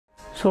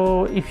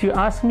So if you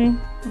ask me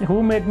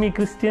who made me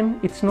Christian,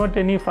 it's not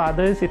any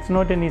fathers, it's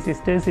not any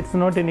sisters, it's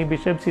not any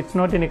bishops, it's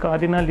not any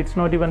cardinal, it's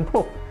not even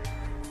Pope.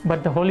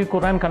 But the Holy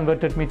Qur'an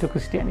converted me to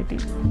Christianity.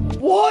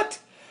 What?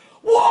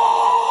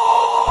 What?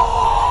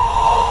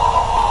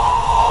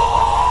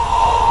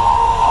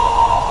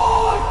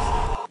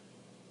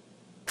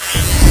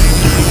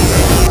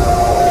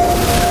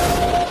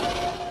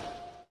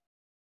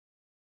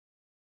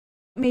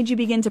 Made you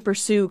begin to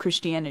pursue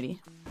Christianity?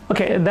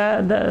 Okay,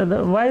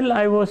 while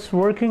I was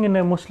working in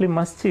a Muslim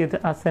masjid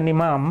as an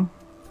imam,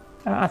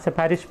 as a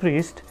parish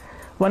priest,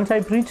 once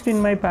I preached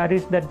in my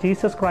parish that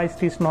Jesus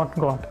Christ is not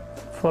God.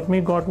 For me,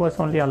 God was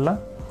only Allah.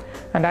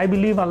 And I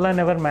believe Allah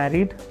never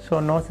married, so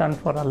no son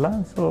for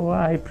Allah. So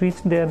I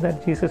preached there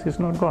that Jesus is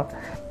not God.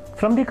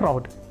 From the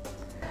crowd.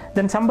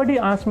 Then somebody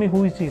asked me,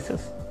 who is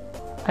Jesus?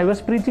 I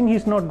was preaching he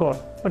is not God.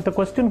 But the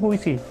question, who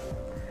is he?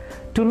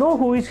 To know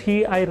who is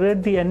he, I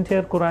read the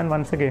entire Quran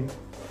once again.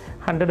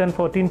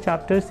 114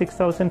 chapters,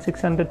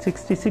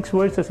 6,666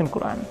 verses in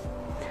Quran.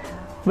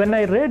 When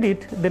I read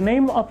it, the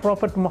name of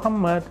Prophet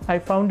Muhammad I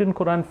found in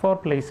Quran 4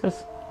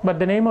 places, but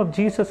the name of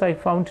Jesus I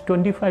found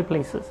 25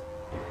 places.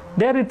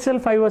 There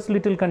itself I was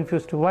little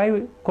confused.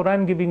 Why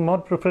Quran giving more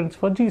preference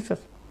for Jesus?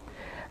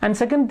 And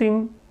second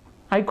thing,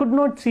 I could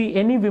not see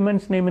any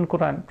woman's name in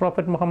Quran.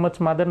 Prophet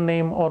Muhammad's mother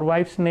name or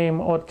wife's name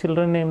or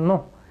children name,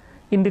 no.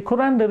 In the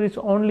Quran there is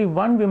only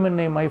one woman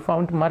name I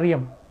found,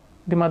 Maryam,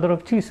 the mother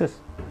of Jesus.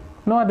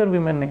 No other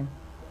women name.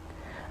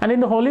 And in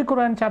the Holy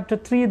Quran chapter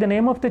 3, the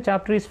name of the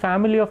chapter is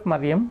family of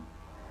Maryam.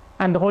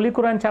 And the Holy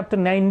Quran chapter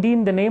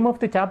 19, the name of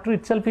the chapter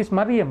itself is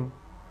Maryam.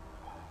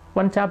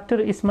 One chapter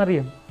is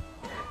Maryam.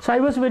 So I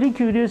was very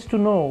curious to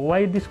know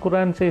why this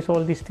Quran says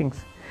all these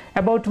things.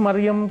 About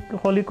Maryam,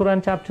 Holy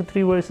Quran chapter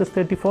 3 verses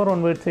 34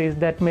 onwards says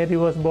that Mary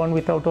was born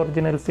without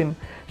original sin.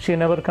 She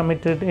never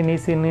committed any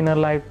sin in her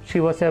life. She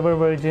was ever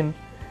virgin.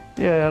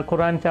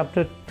 Quran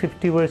chapter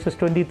 50 verses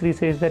 23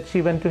 says that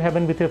she went to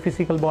heaven with her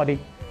physical body.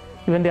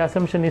 Even the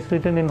assumption is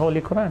written in Holy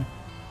Quran.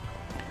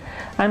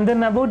 And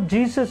then about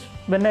Jesus,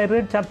 when I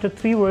read chapter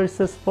 3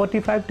 verses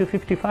 45 to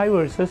 55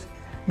 verses,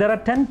 there are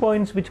 10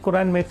 points which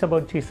Quran makes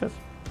about Jesus.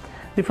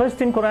 The first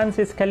thing Quran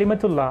says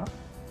Kalimatullah,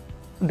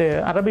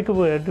 the Arabic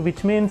word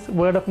which means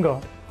word of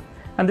God.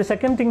 And the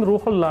second thing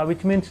Ruhullah,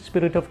 which means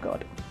spirit of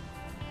God.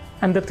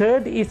 And the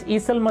third is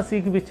Isa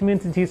al-Masih, which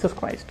means Jesus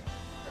Christ.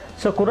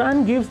 So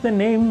Quran gives the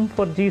name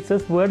for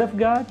Jesus, word of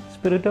God,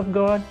 spirit of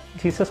God,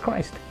 Jesus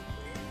Christ.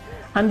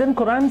 And then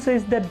Quran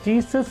says that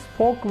Jesus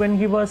spoke when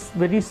he was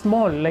very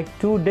small, like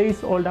 2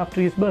 days old after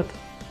his birth.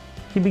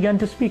 He began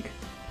to speak.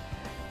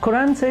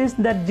 Quran says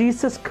that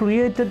Jesus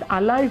created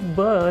a live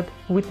bird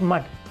with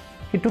mud.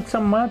 He took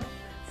some mud,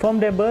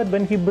 formed a bird,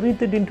 when he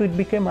breathed it into it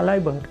became a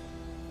live bird.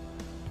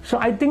 So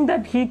I think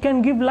that he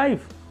can give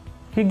life.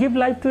 He gave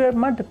life to a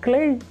mud,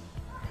 clay.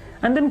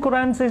 And then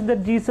Quran says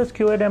that Jesus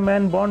cured a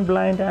man born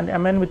blind and a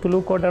man with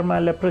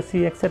leukoderma,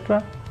 leprosy,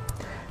 etc.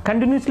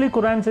 Continuously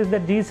Quran says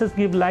that Jesus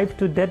gave life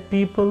to dead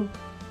people.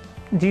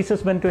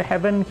 Jesus went to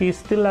heaven, he is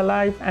still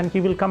alive and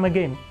he will come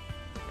again.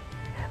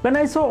 When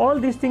I saw all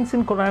these things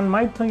in Quran,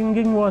 my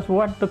thinking was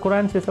what the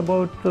Quran says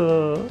about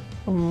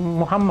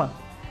Muhammad.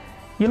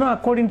 You know,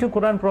 according to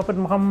Quran, Prophet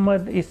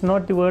Muhammad is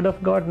not the word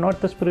of God,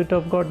 not the spirit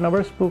of God,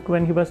 never spoke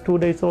when he was 2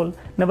 days old,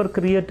 never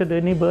created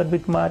any bird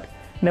with mud,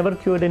 never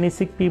cured any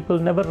sick people,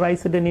 never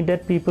raised any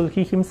dead people.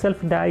 He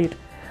himself died.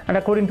 And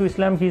according to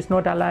Islam, he is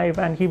not alive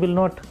and he will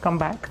not come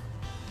back.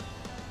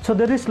 So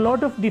there is a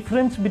lot of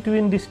difference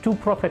between these two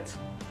prophets.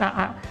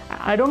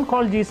 I don't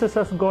call Jesus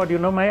as God, you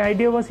know. My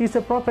idea was he's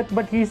a prophet,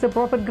 but he's a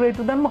prophet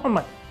greater than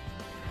Muhammad.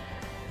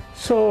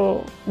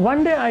 So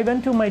one day I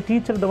went to my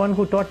teacher, the one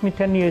who taught me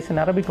 10 years in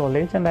Arabic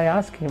college, and I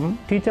asked him,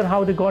 teacher,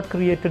 how the God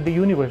created the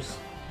universe?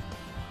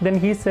 Then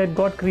he said,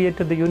 God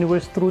created the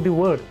universe through the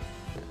word.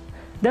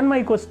 Then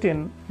my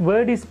question,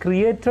 word is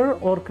creator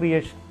or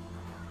creation?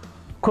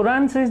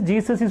 Quran says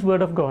Jesus is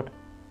word of God.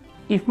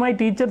 If my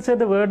teacher said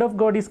the word of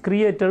God is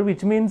creator,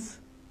 which means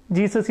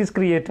Jesus is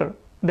creator,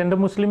 then the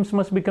Muslims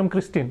must become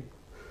Christian.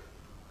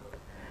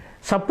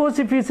 Suppose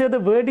if he said the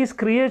word is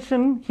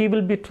creation, he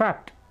will be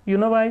trapped. You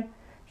know why?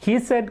 He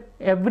said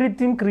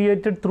everything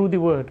created through the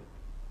word.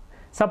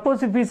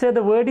 Suppose if he said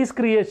the word is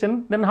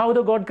creation, then how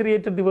the God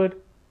created the word?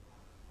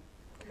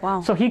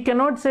 Wow. So he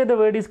cannot say the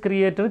word is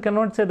creator,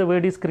 cannot say the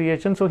word is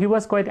creation. So he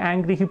was quite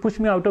angry. He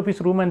pushed me out of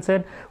his room and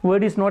said,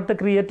 word is not the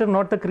creator,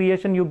 not the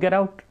creation. You get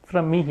out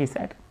from me, he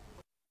said.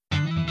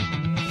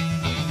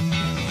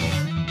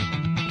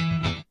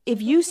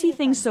 If you see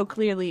things so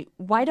clearly,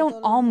 why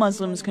don't all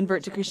Muslims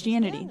convert to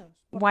Christianity?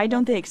 Why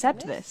don't they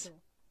accept this?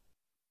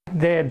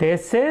 They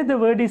say the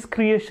word is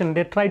creation.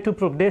 They try to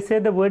prove. They say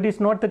the word is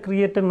not the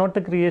creator, not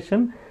the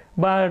creation,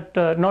 but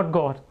not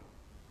God.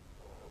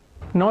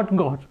 Not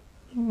God.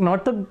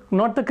 Not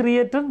the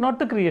creator, not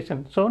the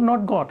creation. So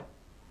not God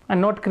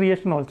and not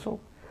creation also.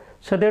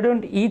 So they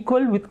don't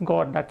equal with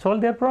God. That's all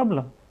their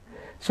problem.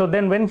 So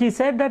then when he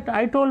said that,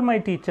 I told my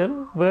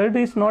teacher, word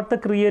is not the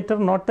creator,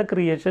 not the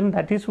creation.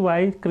 That is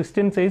why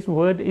Christian says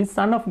word is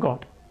son of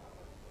God.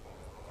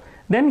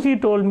 Then he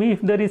told me,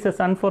 if there is a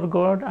son for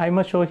God, I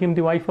must show him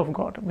the wife of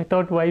God.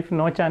 Without wife,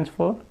 no chance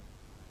for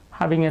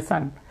having a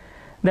son.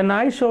 Then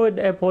I showed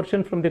a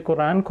portion from the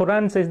Quran.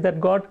 Quran says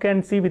that God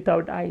can see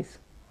without eyes.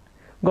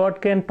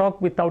 God can talk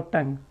without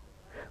tongue.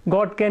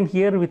 God can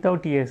hear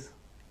without ears.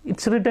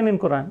 It's written in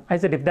Quran. I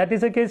said, if that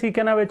is the case, he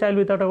can have a child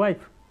without a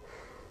wife.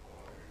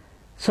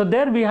 So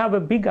there we have a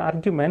big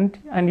argument.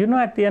 And you know,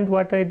 at the end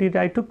what I did,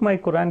 I took my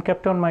Quran,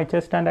 kept on my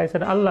chest, and I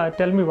said, Allah,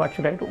 tell me what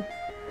should I do?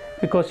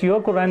 Because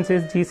your Quran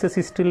says Jesus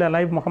is still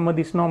alive, Muhammad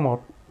is no more.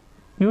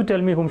 You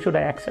tell me whom should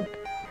I accept.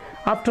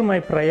 After my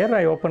prayer,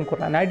 I opened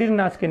Quran. I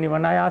didn't ask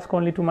anyone, I asked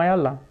only to my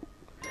Allah.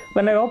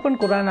 When I opened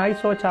Quran, I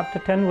saw chapter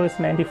 10 verse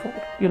 94.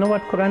 You know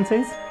what Quran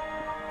says?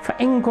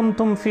 فَإِن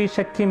كُنْتُمْ فِي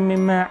شَكٍّ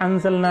مِّمَّا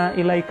أَنزَلْنَا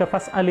إِلَيْكَ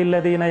فَاسْأَلِ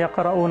الَّذِينَ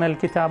يَقْرَؤُونَ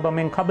الْكِتَابَ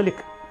مِنْ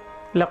قَبْلِكَ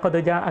لَقَدْ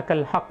جَاءَكَ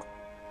الْحَقُّ.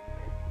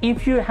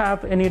 If you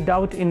have any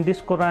doubt in this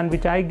Quran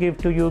which I give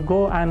to you,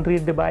 go and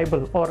read the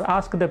Bible, or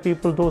ask the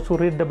people, those who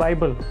read the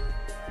Bible.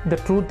 The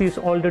truth is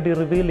already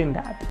revealed in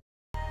that.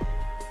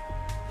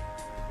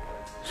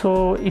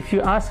 So if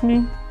you ask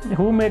me,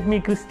 who made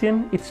me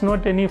Christian? It's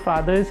not any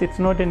fathers, it's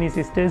not any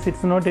sisters,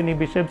 it's not any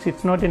bishops,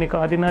 it's not any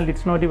cardinal,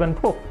 it's not even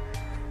Pope.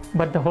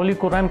 But the Holy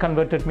Quran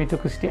converted me to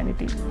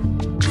Christianity.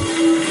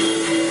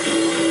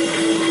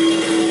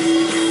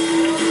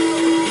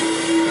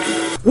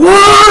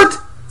 What?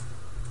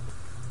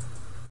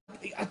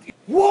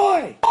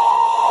 Why?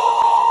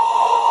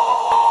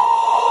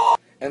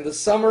 And the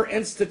Summer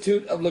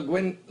Institute of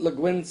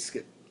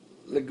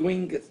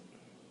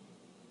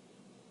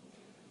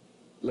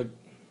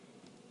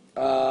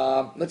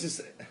let's just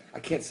say, I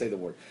can't say the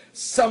word.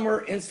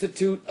 Summer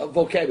Institute of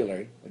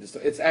Vocabulary.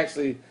 It's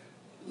actually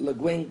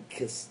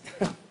Linguinkist.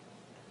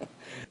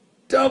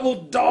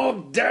 Double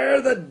dog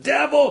dare the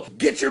devil.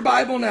 Get your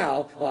Bible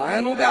now.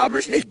 I know about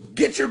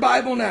Get your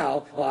Bible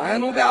now. I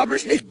know about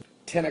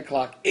 10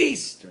 o'clock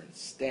Eastern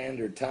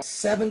Standard Time.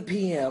 7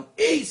 p.m.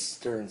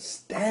 Eastern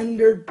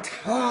Standard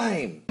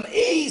Time.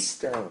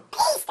 Eastern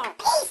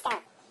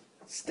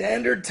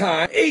Standard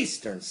Time.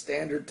 Eastern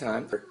Standard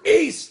Time.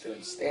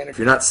 Eastern Standard. If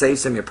you're not saved,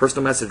 send me a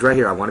personal message right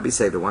here. I want to be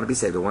saved. I want to be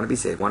saved. I want to be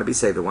saved. I want to be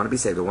saved. I want to be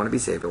saved. I want to be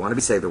saved. I want to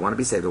be saved. I want to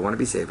be saved. I want to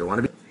be saved. I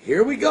want to be.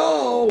 Here we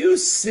go. You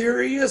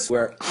serious?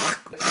 Where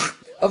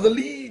of the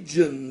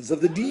legions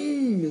of the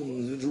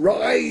demons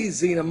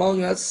rising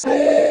among us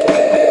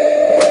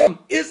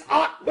is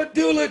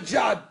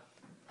Ahmadullah,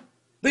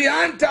 the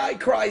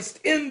Antichrist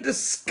in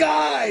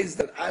disguise.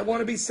 That I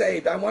want to be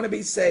saved. I want to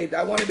be saved.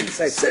 I want to be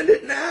saved. Send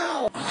it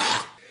now.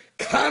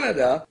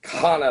 Canada.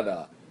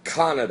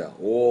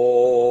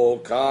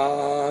 Oh,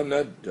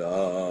 Canada.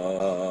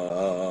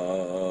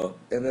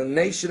 And the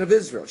nation of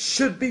Israel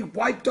should be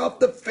wiped off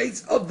the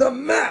face of the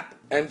map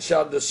and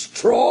shall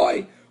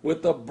destroy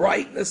with the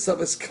brightness of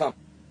his coming.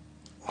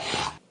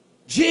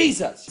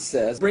 Jesus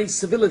says, bring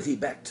civility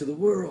back to the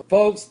world.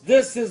 Folks,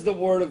 this is the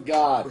word of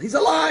God. He's a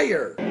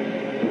liar.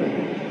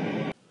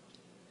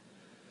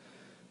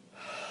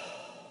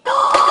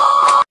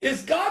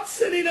 Is God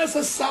sending us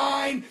a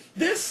sign?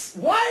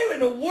 Why in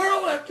the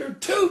world after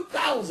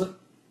 2000?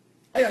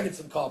 I gotta get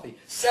some coffee.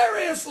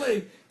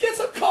 Seriously, get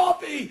some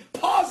coffee.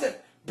 Pause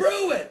it,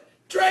 brew it,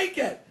 drink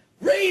it,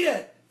 read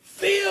it,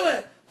 feel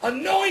it,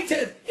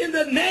 anointed in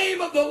the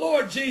name of the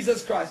Lord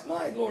Jesus Christ.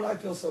 My Lord, I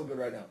feel so good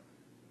right now.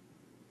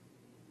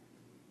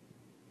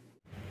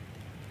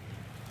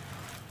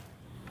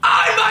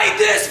 I made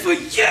this for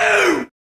you!